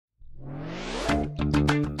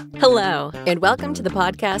Hello, and welcome to the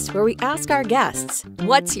podcast where we ask our guests,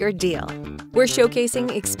 what's your deal? We're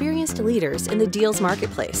showcasing experienced leaders in the deals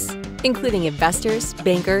marketplace, including investors,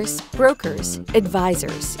 bankers, brokers,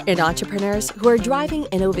 advisors, and entrepreneurs who are driving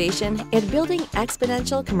innovation and building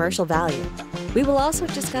exponential commercial value. We will also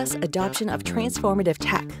discuss adoption of transformative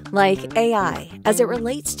tech, like AI, as it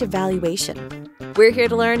relates to valuation. We're here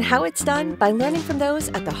to learn how it's done by learning from those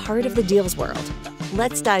at the heart of the deals world.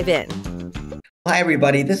 Let's dive in. Hi,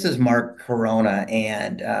 everybody. This is Mark Coronna,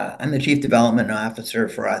 and I'm the Chief Development Officer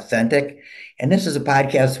for Authentic. And this is a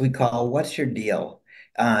podcast we call What's Your Deal?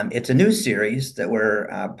 It's a new series that we're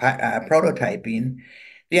prototyping.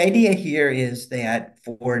 The idea here is that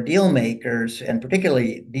for deal makers, and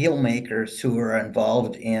particularly deal makers who are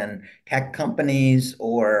involved in tech companies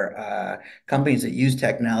or companies that use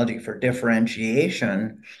technology for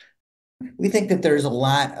differentiation, we think that there's a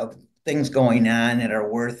lot of things going on that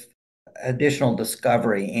are worth additional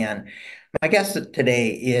discovery. And my guest today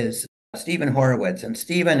is Steven Horwitz. And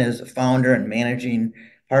Steven is a founder and managing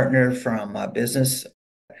partner from a business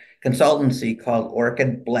consultancy called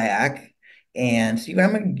Orchid. And Steven,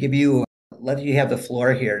 I'm going to let you have the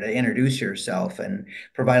floor here to introduce yourself and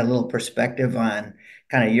provide a little perspective on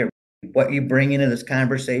kind of what you bring into this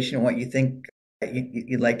conversation and what you think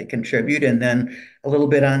you'd like to contribute, and then a little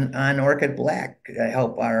bit on Orchid to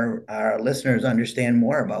help our listeners understand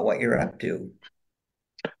more about what you're up to.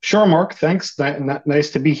 Sure, Mark. Thanks. Nice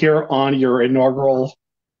to be here on your inaugural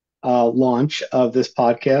launch of this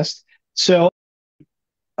podcast. So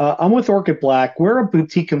I'm with Orchid. We're a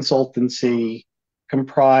boutique consultancy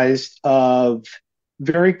comprised of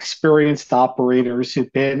very experienced operators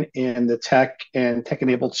who've been in the tech and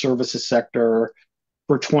tech-enabled services sector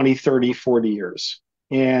for 20, 30, 40 years.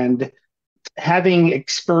 And having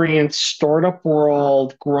experienced startup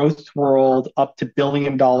world, growth world, up to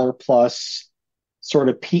billion-dollar plus sort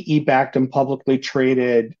of PE-backed and publicly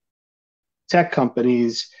traded tech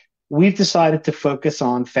companies, we've decided to focus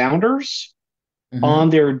on founders on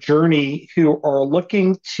their journey who are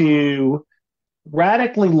looking to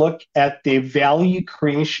radically look at the value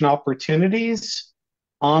creation opportunities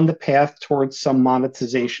on the path towards some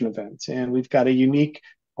monetization event. And we've got a unique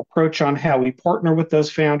approach on how we partner with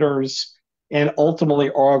those founders. And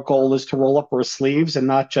ultimately, our goal is to roll up our sleeves and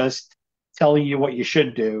not just tell you what you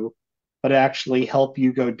should do, but actually help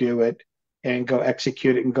you go do it and go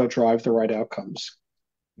execute it and go drive the right outcomes.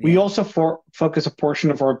 Yeah. We also focus a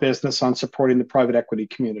portion of our business on supporting the private equity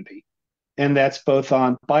community. And that's both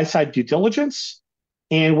on buy-side due diligence,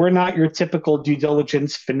 and we're not your typical due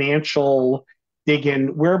diligence financial dig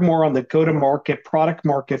in. We're more on the go-to-market, product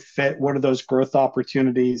market fit. What are those growth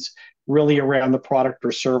opportunities really around the product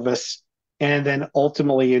or service? And then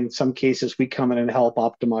ultimately, in some cases, we come in and help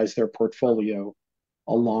optimize their portfolio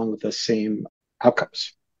along with the same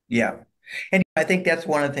outcomes. Yeah. And I think that's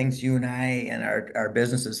one of the things you and I and our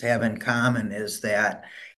businesses have in common is that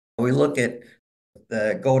we look at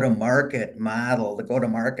the go-to-market model, the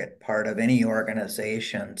go-to-market part of any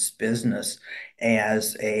organization's business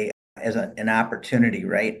as an opportunity,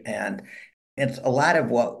 right? And it's a lot of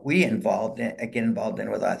what we get involved in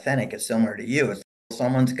with Authentic is similar to you. It's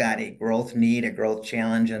someone's got a growth need, a growth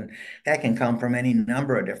challenge, and that can come from any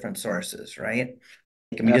number of different sources, right?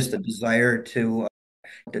 It can be just a desire to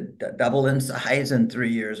double in size in 3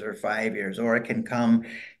 years or 5 years, or it can come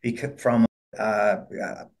from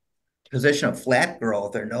a position of flat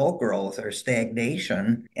growth or no growth or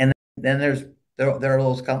stagnation. And then there are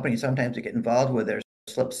those companies sometimes that get involved with their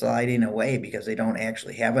slip sliding away because they don't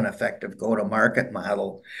actually have an effective go-to-market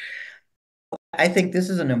model. I think this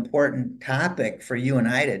is an important topic for you and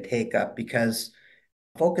I to take up because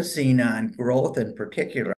focusing on growth in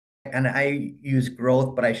particular, and I use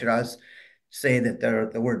growth, but I should also say that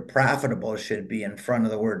the word profitable should be in front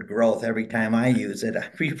of the word growth every time I use it.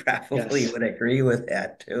 You probably would agree with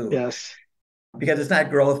that too. Yes. Because it's not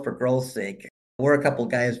growth for growth's sake. We're a couple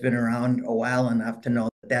of guys been around a while enough to know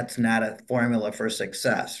that that's not a formula for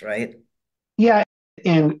success, right? Yeah.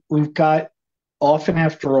 And we've often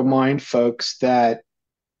have to remind folks that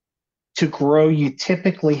to grow, you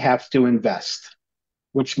typically have to invest,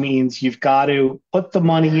 which means you've got to put the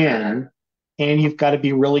money in and you've got to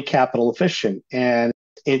be really capital efficient. And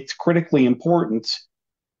it's critically important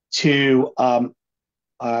to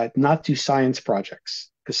not do science projects,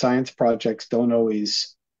 because science projects don't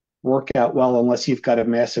always work out well unless you've got a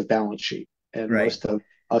massive balance sheet. And most of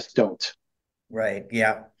us don't. Right.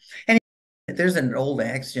 Yeah. And there's an old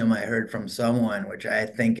axiom I heard from someone, which I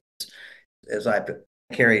think is I've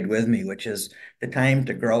carried with me, which is the time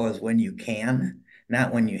to grow is when you can,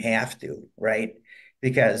 not when you have to, right?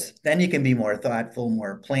 because then you can be more thoughtful,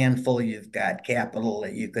 more planful. You've got capital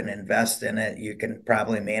that you can invest in it. You can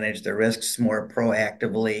probably manage the risks more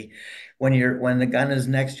proactively. When the gun is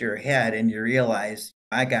next to your head and you realize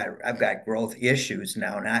I've got growth issues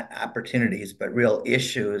now, not opportunities, but real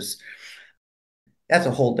issues. That's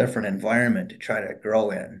a whole different environment to try to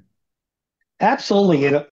grow in. Absolutely.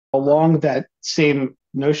 And along that same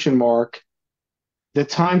notion, Mark, the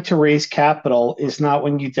time to raise capital is not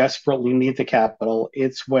when you desperately need the capital,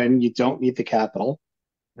 it's when you don't need the capital.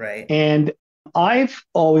 Right. And I've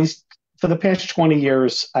always, for the past 20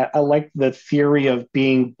 years, I like the theory of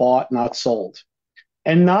being bought, not sold.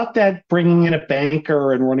 And not that bringing in a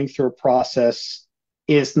banker and running through a process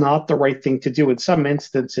is not the right thing to do. In some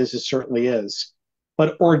instances, it certainly is.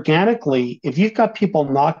 But organically, if you've got people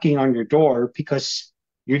knocking on your door because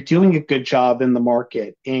you're doing a good job in the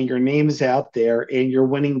market and your name is out there and you're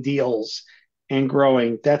winning deals and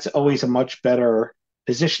growing, that's always a much better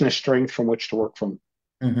position of strength from which to work from.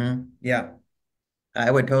 Yeah, I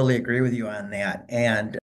would totally agree with you on that.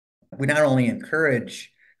 And we not only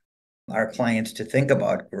encourage our clients to think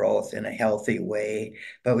about growth in a healthy way,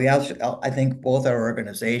 but we also, I think both our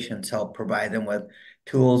organizations help provide them with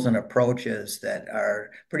tools and approaches that are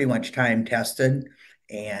pretty much time tested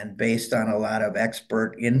and based on a lot of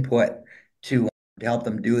expert input to, to help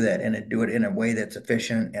them do that and do it in a way that's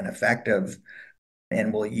efficient and effective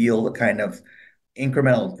and will yield a kind of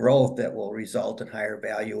incremental growth that will result in higher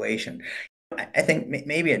valuation. I think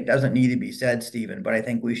maybe it doesn't need to be said, Stephen, but I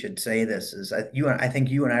think we should say this is I think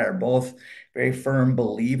you and I are both very firm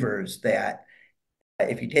believers that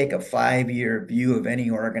if you take a 5-year view of any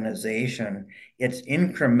organization, it's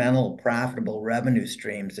incremental profitable revenue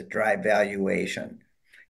streams that drive valuation.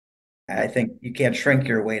 I think you can't shrink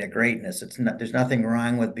your way to greatness. There's nothing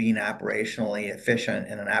wrong with being operationally efficient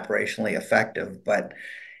and operationally effective, but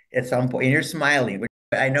at some point, and you're smiling,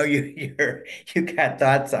 but I know you got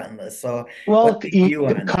thoughts on this. So Well, what's your view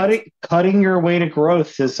on this? cutting your way to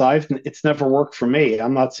growth it's never worked for me.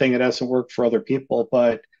 I'm not saying it hasn't worked for other people,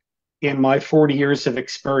 but in my 40 years of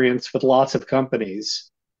experience with lots of companies,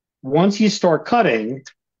 once you start cutting,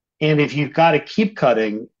 and if you've got to keep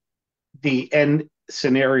cutting, the end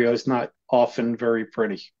scenario is not often very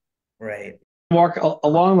pretty. Right. Mark,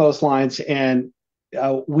 along those lines, and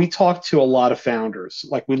we talk to a lot of founders.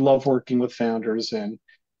 Like we love working with founders, and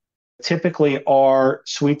typically our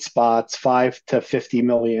sweet spots 5 to 50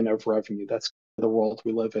 million of revenue. That's the world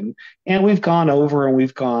we live in, and we've gone over and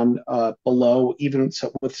we've gone below, even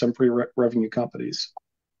with some pre-revenue companies.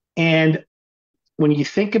 And when you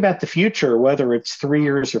think about the future, whether it's 3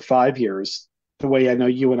 years or 5 years, the way I know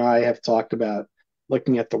you and I have talked about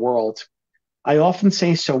looking at the world, I often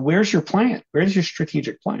say, so where's your plan? Where's your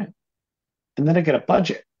strategic plan? And then I get a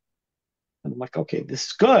budget. And I'm like, okay, this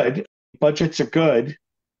is good. Budgets are good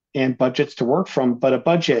and budgets to work from, but a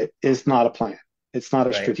budget is not a plan. It's not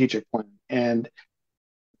a strategic plan. And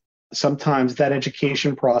sometimes that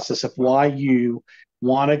education process of why you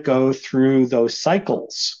want to go through those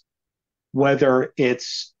cycles, whether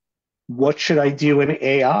it's what should I do in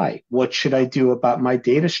AI? What should I do about my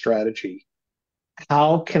data strategy?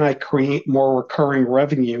 How can I create more recurring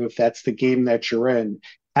revenue if that's the game that you're in?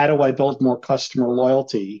 How do I build more customer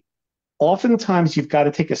loyalty? Oftentimes, you've got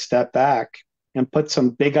to take a step back and put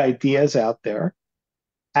some big ideas out there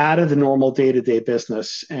out of the normal day-to-day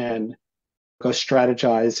business and go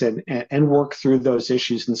strategize and work through those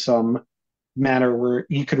issues in some manner where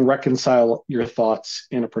you can reconcile your thoughts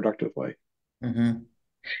in a productive way.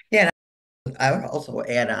 Yeah, I would also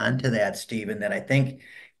add on to that, Stephen, that I think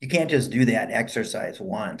you can't just do that exercise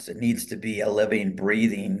once. It needs to be a living,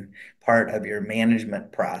 breathing part of your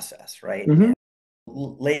management process, right? Mm-hmm.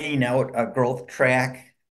 Laying out a growth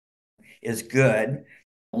track is good.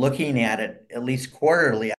 Looking at it at least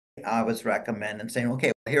quarterly, I always recommend and saying,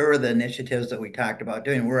 okay, well, here are the initiatives that we talked about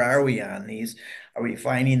doing. Where are we on these? Are we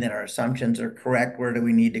finding that our assumptions are correct? Where do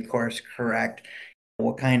we need to course correct?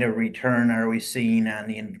 What kind of return are we seeing on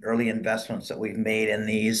the early investments that we've made in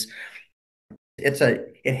these?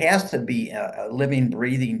 It has to be a living,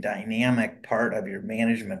 breathing, dynamic part of your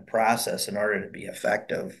management process in order to be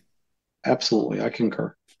effective. Absolutely, I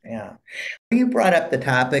concur. Yeah. You brought up the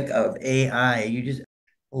topic of AI. You just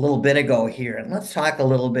a little bit ago here, and let's talk a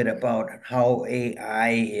little bit about how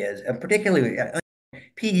AI is, and particularly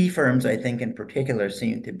PE firms, I think in particular,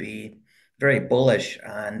 seem to be very bullish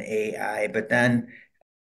on AI. But then,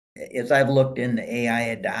 as I've looked into AI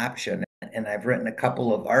adoption, and I've written a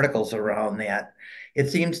couple of articles around that, it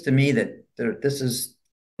seems to me that this is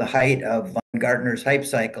the height of Gartner's hype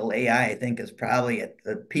cycle. AI, I think, is probably at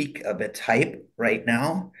the peak of its hype right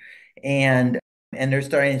now. And And they're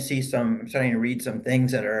starting to see I'm starting to read some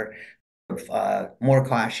things that are more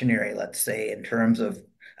cautionary, let's say, in terms of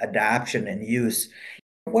adoption and use.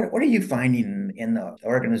 What are you finding in the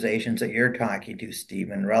organizations that you're talking to,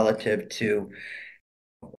 Stephen, relative to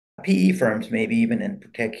PE firms, maybe even in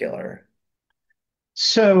particular?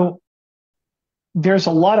 So there's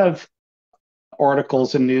a lot of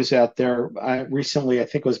articles and news out there. Recently, I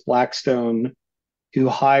think it was Blackstone who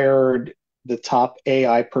hired the top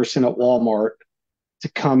AI person at Walmart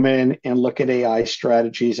to come in and look at AI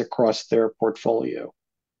strategies across their portfolio.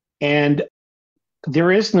 And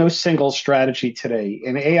there is no single strategy today.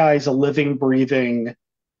 And AI is a living, breathing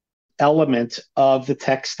element of the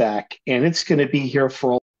tech stack, and it's going to be here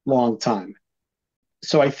for a long time.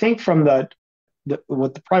 So I think from what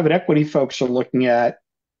the private equity folks are looking at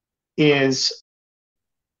is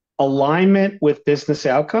alignment with business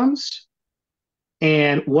outcomes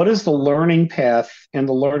and what is the learning path and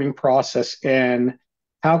the learning process, and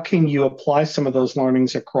how can you apply some of those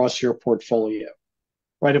learnings across your portfolio,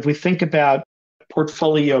 right? If we think about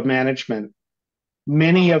portfolio management,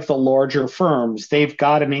 many of the larger firms, they've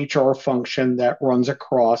got an HR function that runs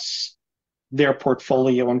across their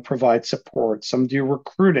portfolio and provides support. Some do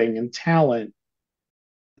recruiting and talent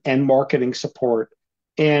and marketing support.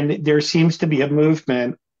 And there seems to be a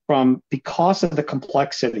movement because of the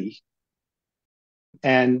complexity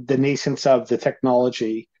and the nascence of the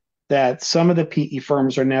technology, that some of the PE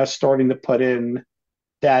firms are now starting to put in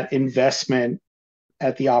that investment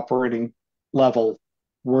at the operating level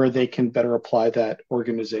where they can better apply that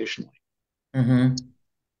organizationally. Mm-hmm.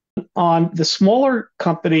 On the smaller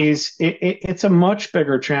companies, it's a much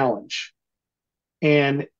bigger challenge.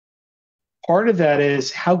 And part of that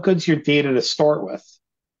is how good's your data to start with?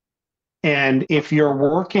 And if you're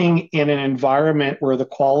working in an environment where the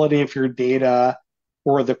quality of your data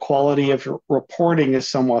or the quality of your reporting is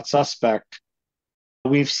somewhat suspect,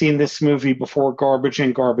 we've seen this movie before, garbage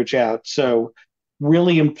in, garbage out. So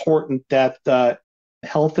really important that the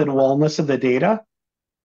health and wellness of the data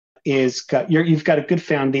you've got a good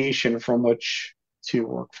foundation from which to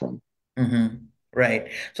work from. Mm-hmm. Right.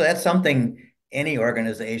 So that's something any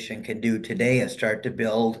organization can do today, is start to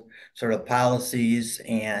build sort of policies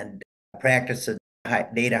and practices,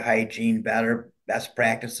 data hygiene, best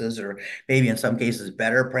practices, or maybe in some cases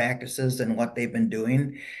better practices than what they've been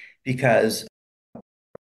doing, because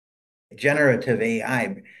generative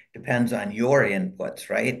AI depends on your inputs,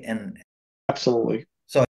 right? And Absolutely.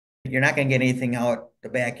 so you're not going to get anything out the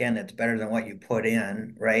back end that's better than what you put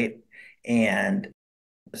in, right? And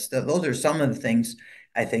so those are some of the things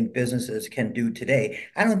I think businesses can do today.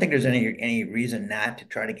 I don't think there's any reason not to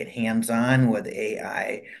try to get hands-on with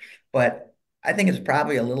AI, but I think it's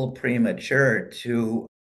probably a little premature to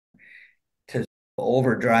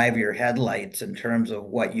overdrive your headlights in terms of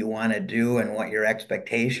what you want to do and what your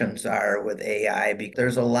expectations are with AI, because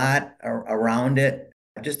there's a lot around it,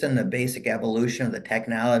 just in the basic evolution of the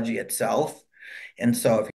technology itself. And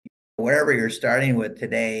so if wherever you're starting with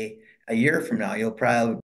today, a year from now, you'll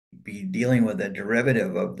probably be dealing with a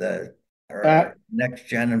derivative of or next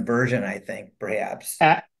gen version, I think, perhaps.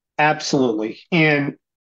 Absolutely. And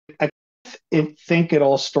I think it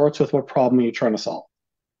all starts with what problem you're trying to solve.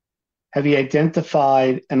 Have you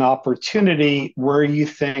identified an opportunity where you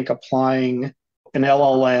think applying an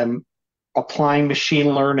LLM, applying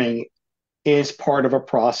machine learning is part of a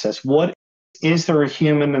process? What is there a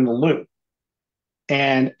human in the loop?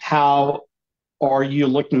 And how are you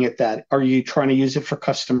looking at that? Are you trying to use it for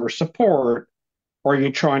customer support? Or are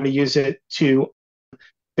you trying to use it to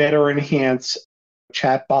better enhance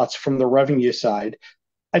chatbots from the revenue side?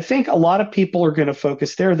 I think a lot of people are going to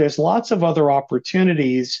focus there. There's lots of other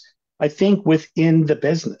opportunities, I think, within the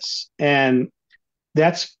business. And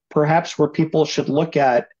that's perhaps where people should look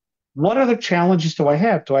at, what other challenges do I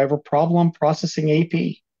have? Do I have a problem processing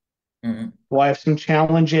AP? Mm-hmm. Do I have some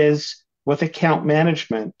challenges with account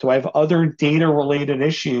management? Do I have other data related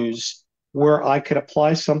issues where I could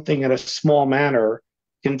apply something in a small manner,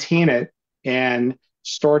 contain it, and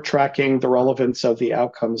start tracking the relevance of the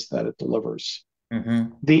outcomes that it delivers? Mm-hmm.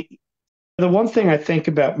 The one thing I think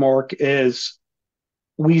about, Mark, is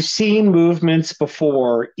we've seen movements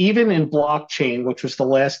before, even in blockchain, which was the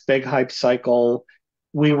last big hype cycle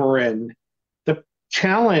we were in. The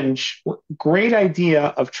challenge, great idea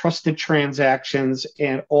of trusted transactions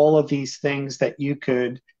and all of these things that you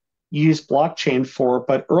could use blockchain for,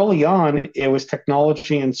 but early on, it was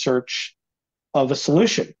technology in search of a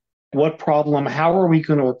solution. What problem, how are we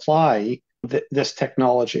going to apply this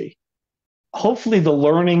technology? Hopefully the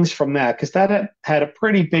learnings from that, because that had a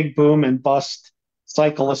pretty big boom and bust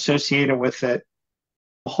cycle associated with it.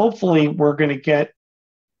 Hopefully we're going to get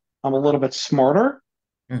a little bit smarter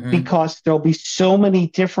Mm-hmm. because there'll be so many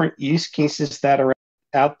different use cases that are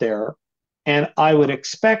out there. And I would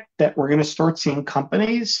expect that we're going to start seeing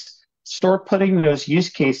companies start putting those use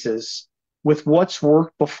cases with what's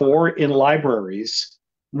worked before in libraries,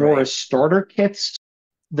 more Right. as starter kits,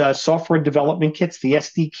 the software development kits, the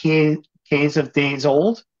SDKs of days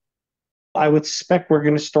old. I would expect we're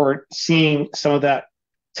going to start seeing some of that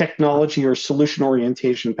technology or solution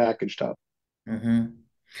orientation packaged up. Mm-hmm.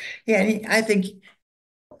 Yeah, and I think,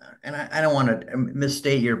 and I don't want to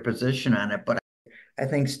misstate your position on it, but I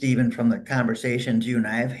think, Stephen, from the conversations you and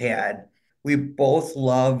I have had, we both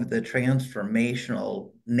love the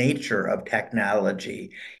transformational nature of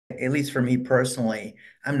technology. At least for me personally,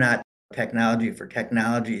 I'm not technology for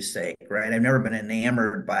technology's sake, right? I've never been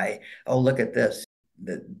enamored by, oh, look at this,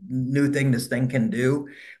 the new thing this thing can do.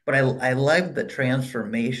 But I love the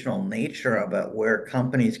transformational nature of it, where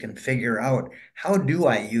companies can figure out, how do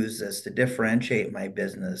I use this to differentiate my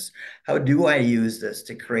business? How do I use this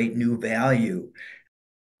to create new value?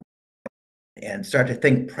 And start to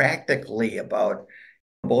think practically about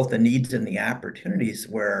both the needs and the opportunities,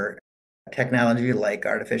 where technology like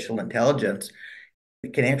artificial intelligence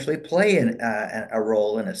can actually play a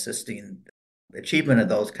role in assisting achievement of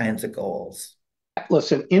those kinds of goals.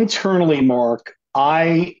 Listen, internally, Mark,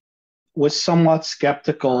 I was somewhat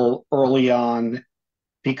skeptical early on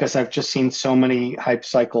because I've just seen so many hype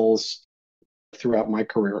cycles throughout my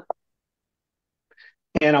career.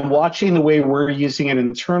 And I'm watching the way we're using it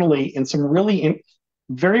internally in some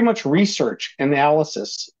very much research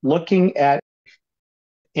analysis, looking at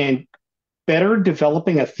and better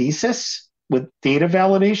developing a thesis with data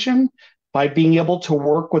validation by being able to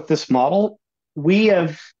work with this model. We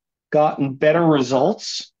have gotten better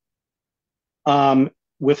results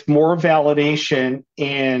with more validation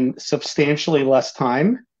and substantially less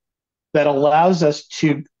time that allows us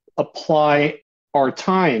to apply our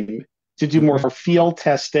time to do more field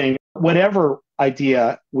testing. Whatever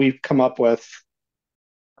idea we've come up with,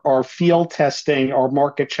 our field testing, our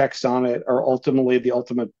market checks on it are ultimately the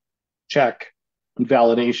ultimate check and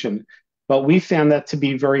validation. But we found that to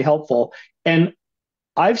be very helpful. And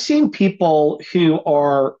I've seen people who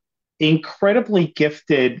are incredibly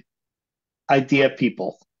gifted idea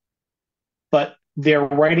people, but their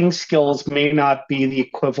writing skills may not be the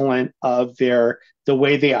equivalent of the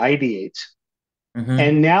way they ideate. Mm-hmm.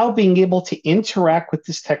 And now being able to interact with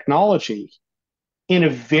this technology in a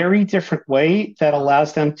very different way that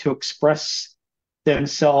allows them to express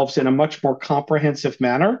themselves in a much more comprehensive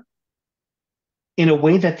manner in a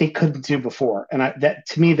way that they couldn't do before. And that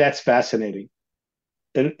to me, that's fascinating.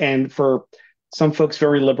 And for some folks,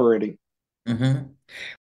 very liberating. Mm-hmm.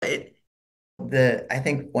 It, I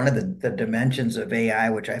think one of the dimensions of AI,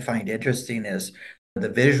 which I find interesting, is the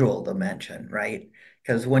visual dimension, right?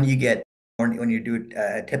 Because when you do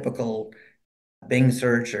a typical Bing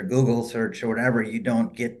search or Google search or whatever, you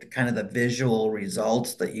don't get the kind of the visual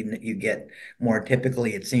results that you get more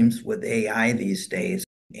typically, it seems, with AI these days.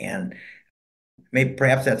 And maybe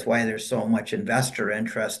perhaps that's why there's so much investor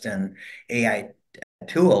interest in AI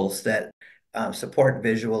tools that support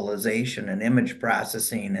visualization and image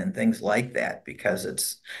processing and things like that,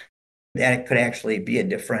 because that could actually be a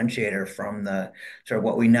differentiator from the sort of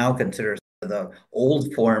what we now consider the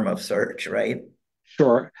old form of search, right?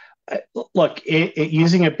 Sure. Look,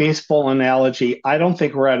 using a baseball analogy, I don't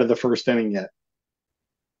think we're out of the first inning yet.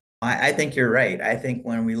 I think you're right. I think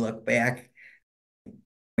when we look back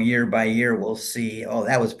year by year, we'll see, oh,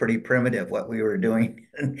 that was pretty primitive what we were doing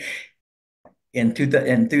in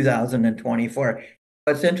 2024.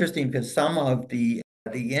 It's interesting because some of the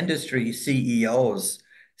industry CEOs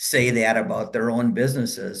say that about their own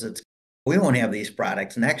businesses. We won't have these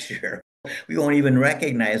products next year. We won't even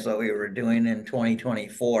recognize what we were doing in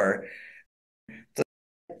 2024. So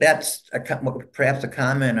that's perhaps a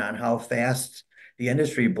comment on how fast the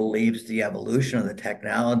industry believes the evolution of the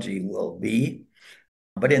technology will be.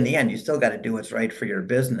 But in the end, you still got to do what's right for your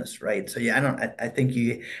business, right? So yeah, I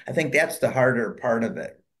think that's the harder part of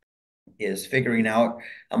it, is figuring out,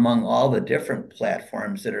 among all the different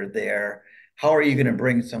platforms that are there, how are you going to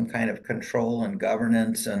bring some kind of control and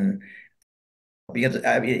governance? And because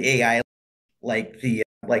I mean, AI, like the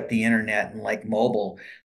internet and like mobile,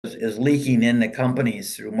 is leaking into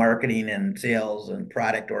companies through marketing and sales and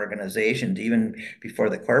product organizations, even before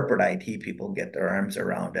the corporate IT people get their arms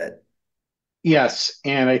around it. Yes.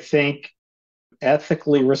 And I think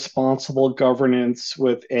ethically responsible governance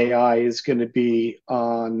with AI is going to be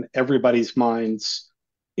on everybody's minds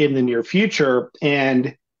in the near future.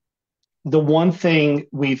 And the one thing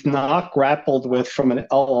we've not grappled with from an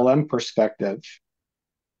LLM perspective,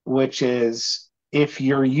 which is if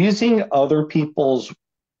you're using other people's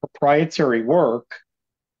proprietary work,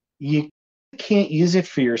 you can't use it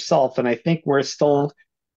for yourself. And I think we're still,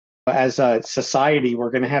 as a society,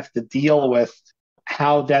 we're going to have to deal with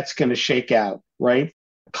how that's going to shake out, right?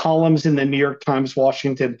 Columns in the New York Times,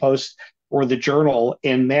 Washington Post, or the Journal,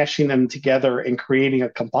 and mashing them together and creating a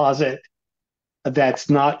composite that's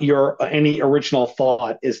not your any original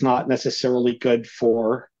thought is not necessarily good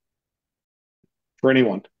for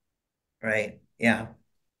anyone. Right. Yeah.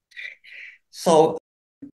 So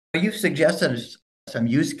you've suggested some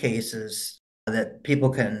use cases that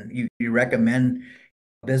people you recommend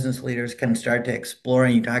business leaders can start to explore.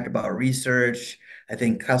 And you talked about research. I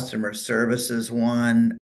think customer service is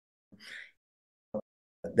one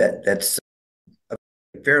that's a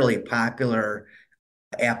fairly popular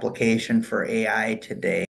application for AI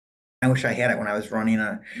today. I wish I had it when I was running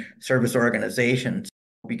a service organization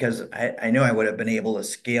because I knew I would have been able to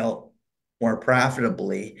scale more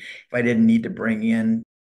profitably if I didn't need to bring in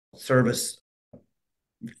service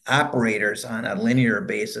operators on a linear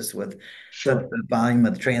basis with the volume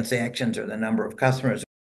of transactions or the number of customers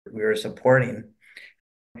we were supporting.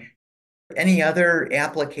 Any other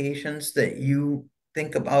applications that you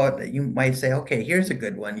think about that you might say, okay, here's a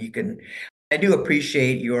good one. I do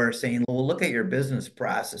appreciate your saying, well, look at your business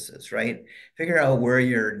processes, right? Figure out where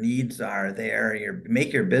your needs are there.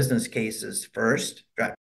 Make your business cases first.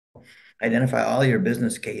 Identify all your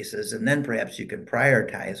business cases, and then perhaps you can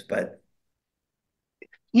prioritize. But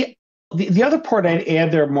yeah, the other part I'd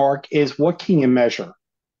add there, Mark, is what can you measure,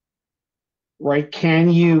 right?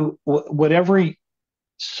 Can you, whatever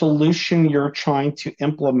solution you're trying to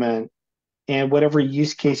implement and whatever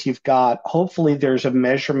use case you've got, hopefully there's a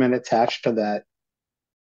measurement attached to that.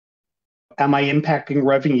 Am I impacting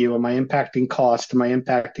revenue? Am I impacting cost? Am I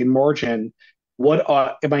impacting margin?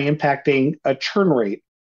 Am I impacting a churn rate?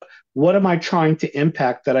 What am I trying to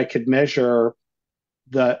impact that I could measure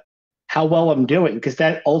how well I'm doing? Because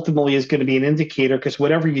that ultimately is going to be an indicator, because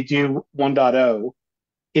whatever you do 1.0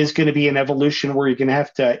 is going to be an evolution where you're going to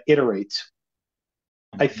have to iterate.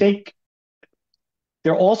 I think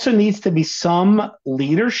there also needs to be some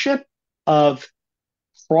leadership of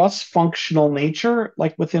cross-functional nature,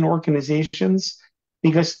 like within organizations,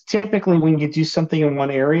 because typically when you do something in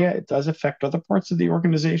one area, it does affect other parts of the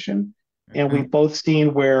organization. And we've both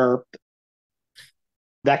seen where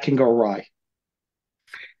that can go awry.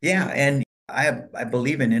 Yeah, and I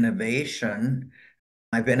believe in innovation.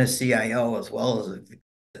 I've been a CIO as well as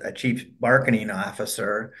a chief marketing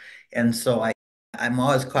officer. And so I'm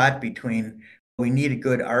always caught between we need a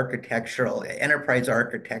good enterprise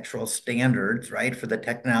architectural standards, right, for the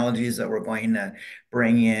technologies that we're going to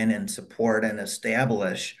bring in and support and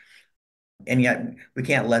establish. And yet we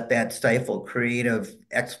can't let that stifle creative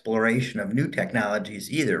exploration of new technologies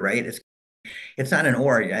either, right? It's not an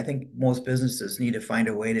or. I think most businesses need to find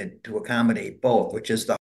a way to accommodate both, which is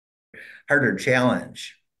the harder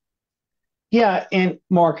challenge. Yeah, and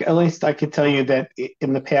Mark, at least I could tell you that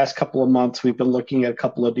in the past couple of months, we've been looking at a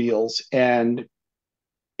couple of deals, and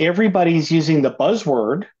everybody's using the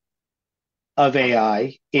buzzword of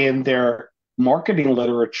AI in their marketing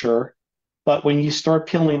literature. But when you start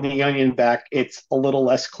peeling the onion back, it's a little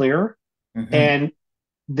less clear. And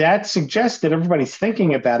that suggests that everybody's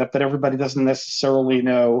thinking about it, but everybody doesn't necessarily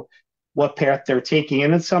know what path they're taking.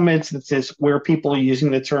 And in some instances where people are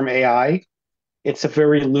using the term AI, it's a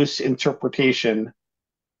very loose interpretation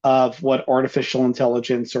of what artificial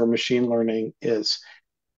intelligence or machine learning is.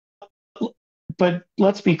 But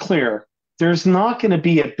let's be clear, there's not going to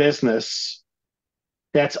be a business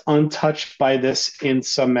that's untouched by this in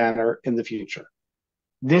some manner in the future.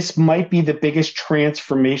 This might be the biggest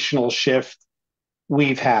transformational shift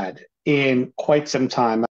we've had in quite some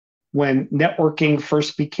time. When networking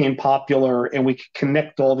first became popular and we could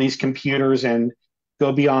connect all these computers and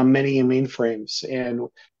go beyond many mainframes, and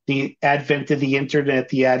the advent of the internet,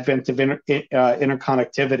 the advent of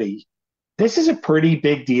interconnectivity, this is a pretty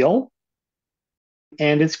big deal,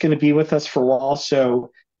 and it's going to be with us for a while.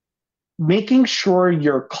 So making sure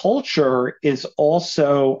your culture is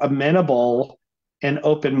also amenable and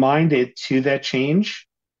open-minded to that change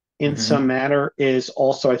in some manner is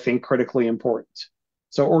also, I think, critically important.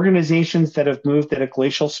 So organizations that have moved at a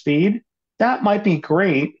glacial speed, that might be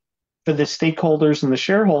great for the stakeholders and the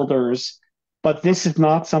shareholders, but this is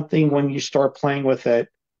not something when you start playing with it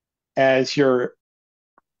as you're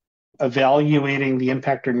evaluating the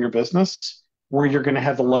impact on your business, where you're going to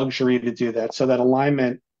have the luxury to do that. So that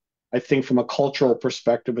alignment, I think, from a cultural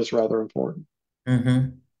perspective is rather important.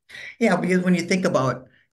 Yeah, because when you think about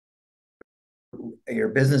your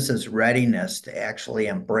business's readiness to actually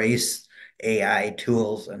embrace AI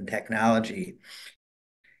tools and technology.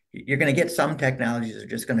 You're going to get some technologies that are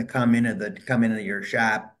just going to come into your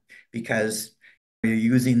shop because you're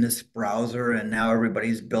using this browser, and now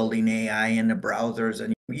everybody's building AI into browsers,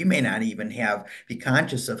 and you may not even be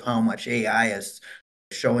conscious of how much AI is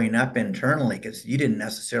showing up internally because you didn't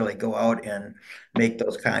necessarily go out and make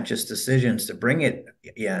those conscious decisions to bring it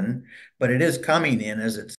in, but it is coming in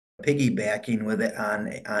as it's piggybacking with it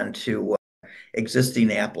onto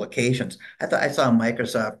existing applications. I saw a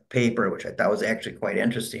Microsoft paper, which I thought was actually quite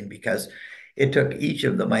interesting because it took each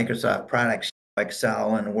of the Microsoft products,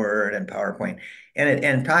 Excel and Word and PowerPoint,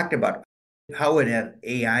 and talked about how would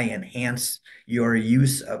AI enhance your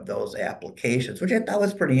use of those applications, which I thought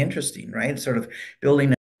was pretty interesting, right? Sort of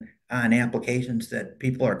building on applications that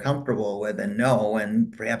people are comfortable with and know,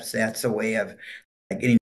 and perhaps that's a way of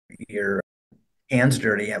getting your hands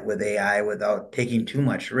dirty with AI without taking too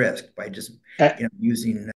much risk by just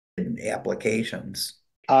using applications.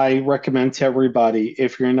 I recommend to everybody,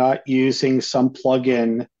 if you're not using some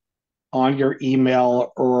plugin on your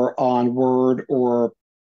email or on Word or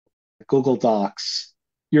Google Docs,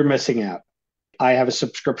 you're missing out. I have a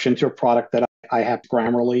subscription to a product that I have,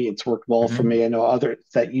 Grammarly. It's worked well for me. I know others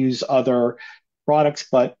that use other products,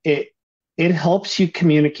 but it helps you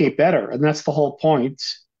communicate better. And that's the whole point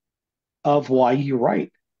of why you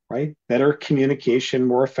write, right? Better communication,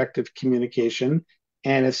 more effective communication.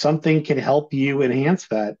 And if something can help you enhance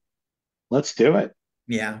that, let's do it.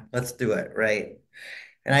 Yeah, let's do it, right?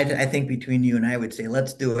 And I think between you and I would say,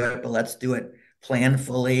 let's do it, but let's do it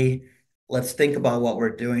planfully. Let's think about what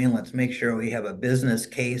we're doing. Let's make sure we have a business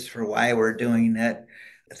case for why we're doing it.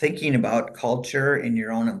 Thinking about culture in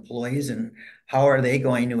your own employees and how are they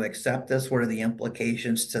going to accept this? What are the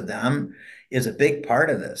implications to them is a big part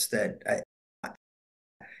of this that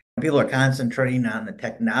people are concentrating on the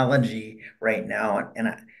technology right now.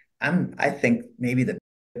 And I think maybe the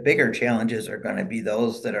bigger challenges are going to be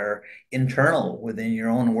those that are internal within your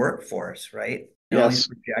own workforce, right? All these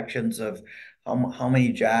projections of how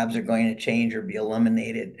many jobs are going to change or be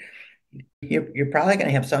eliminated. You're probably going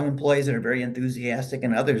to have some employees that are very enthusiastic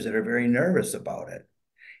and others that are very nervous about it.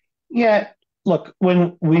 Yeah. Look,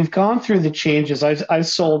 when we've gone through the changes, I've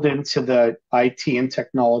sold into the IT and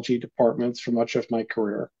technology departments for much of my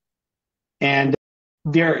career. And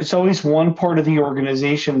there's always one part of the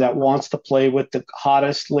organization that wants to play with the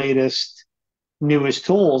hottest, latest, newest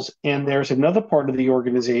tools. And there's another part of the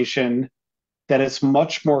organization that is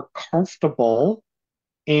much more comfortable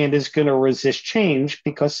and is going to resist change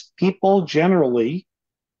because people generally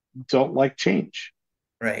don't like change.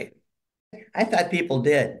 Right. I thought people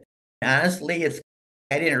did. Honestly,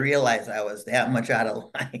 I didn't realize I was that much out of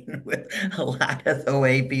line with a lot of the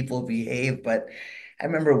way people behave. But I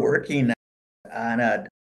remember working on a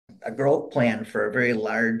growth plan for a very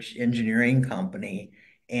large engineering company,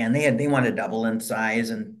 and they wanted to double in size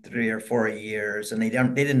in 3 or 4 years, and they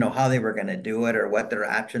didn't know how they were going to do it or what their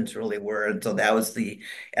options really were, and so that was the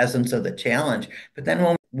essence of the challenge. But then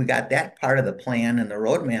when we got that part of the plan and the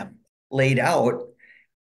roadmap laid out,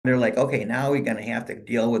 they're like, okay, now we're going to have to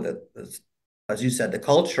deal with as you said, the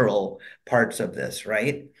cultural parts of this,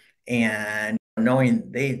 right? And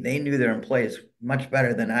knowing they knew their employees much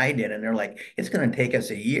better than I did, and they're like, it's going to take us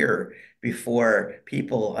a year before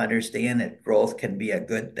people understand that growth can be a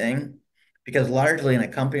good thing, because largely in a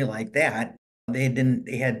company like that, they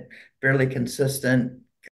had fairly consistent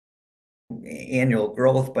annual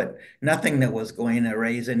growth, but nothing that was going to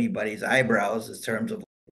raise anybody's eyebrows in terms of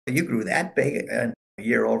you grew that big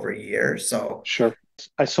year over year. So sure.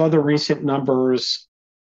 I saw the recent numbers.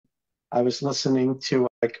 I was listening to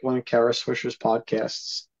like one of Kara Swisher's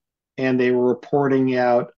podcasts, and they were reporting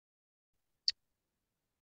out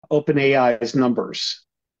OpenAI's numbers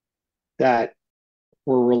that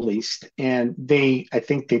were released, and I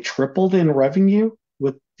think they tripled in revenue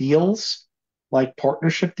with deals like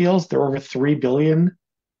partnership deals. They're over $3 billion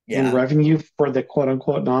in revenue for the quote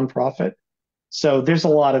unquote nonprofit. So there's a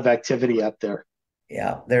lot of activity out there.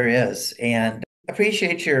 Yeah, there is, and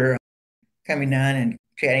appreciate your coming on and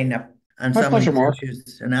chatting up on some of these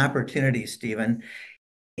issues and opportunities, Steven.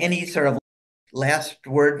 Any sort of last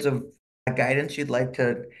words of guidance you'd like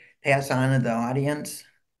to pass on to the audience?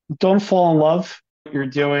 Don't fall in love with what you're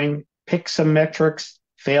doing. Pick some metrics,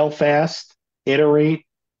 fail fast, iterate,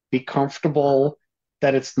 be comfortable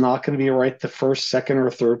that it's not going to be right the first, second, or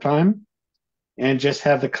third time, and just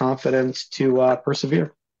have the confidence to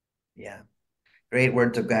persevere. Yeah. Great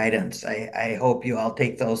words of guidance. I hope you all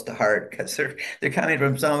take those to heart, because they're coming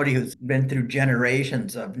from somebody who's been through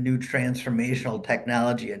generations of new transformational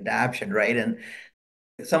technology adoption, right? And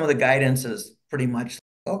some of the guidance is pretty much,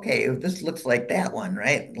 okay, this looks like that one,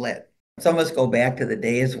 right? some of us go back to the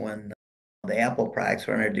days when the Apple products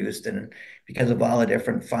were introduced, and because of all the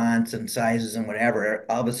different fonts and sizes and whatever,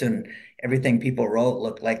 all of a sudden everything people wrote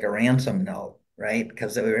looked like a ransom note, right?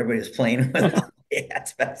 Because everybody was playing with all the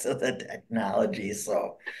aspects of the technology.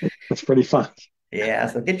 So That's pretty fun. yeah,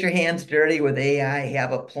 so get your hands dirty with AI,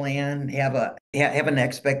 have a plan, have an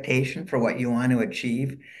expectation for what you want to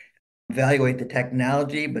achieve, evaluate the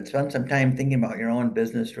technology, but spend some time thinking about your own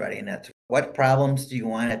business readiness. What problems do you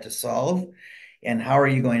want it to solve? And how are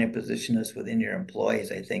you going to position this within your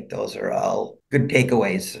employees? I think those are all good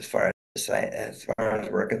takeaways as far as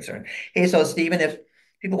we're concerned. Hey, so Steven, if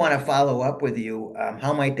people want to follow up with you,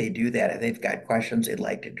 how might they do that? If they've got questions they'd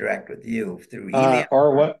like to direct with you through email?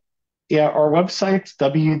 Our website's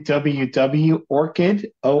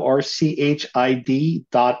www.orchid,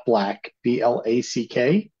 ORCHID.black,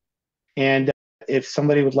 BLACK. And if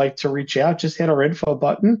somebody would like to reach out, just hit our info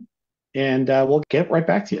button and we'll get right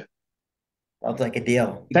back to you. Sounds like a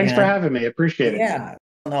deal. Thanks for having me. Appreciate it. Yeah,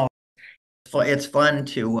 no, it's fun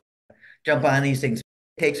to jump on these things,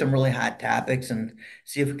 take some really hot topics and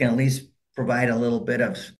see if we can at least provide a little bit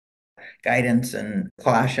of guidance and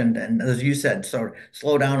caution. And as you said, so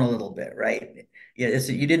slow down a little bit, right? Yeah,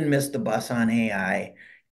 you didn't miss the bus on AI.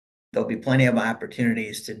 There'll be plenty of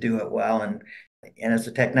opportunities to do it well. And as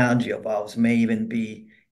the technology evolves, may even be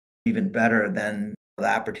even better than the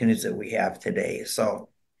opportunities that we have today. So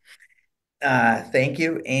thank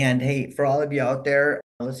you. And hey, for all of you out there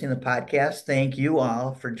listening to the podcast, thank you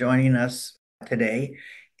all for joining us today.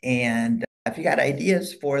 And if you got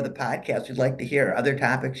ideas for the podcast you'd like to hear, other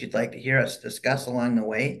topics you'd like to hear us discuss along the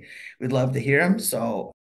way, we'd love to hear them.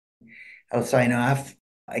 So I'll sign off.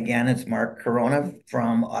 Again, it's Mark Coronna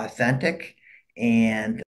from Authentic,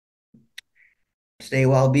 and stay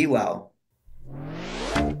well, be well.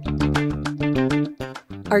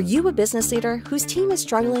 Are you a business leader whose team is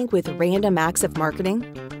struggling with random acts of marketing?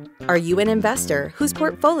 Are you an investor whose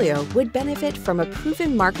portfolio would benefit from a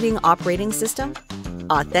proven marketing operating system?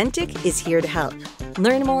 Authentic is here to help.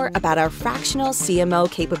 Learn more about our fractional CMO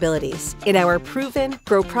capabilities in our proven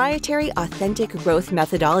proprietary Authentic growth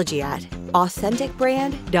methodology at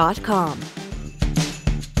authenticbrand.com.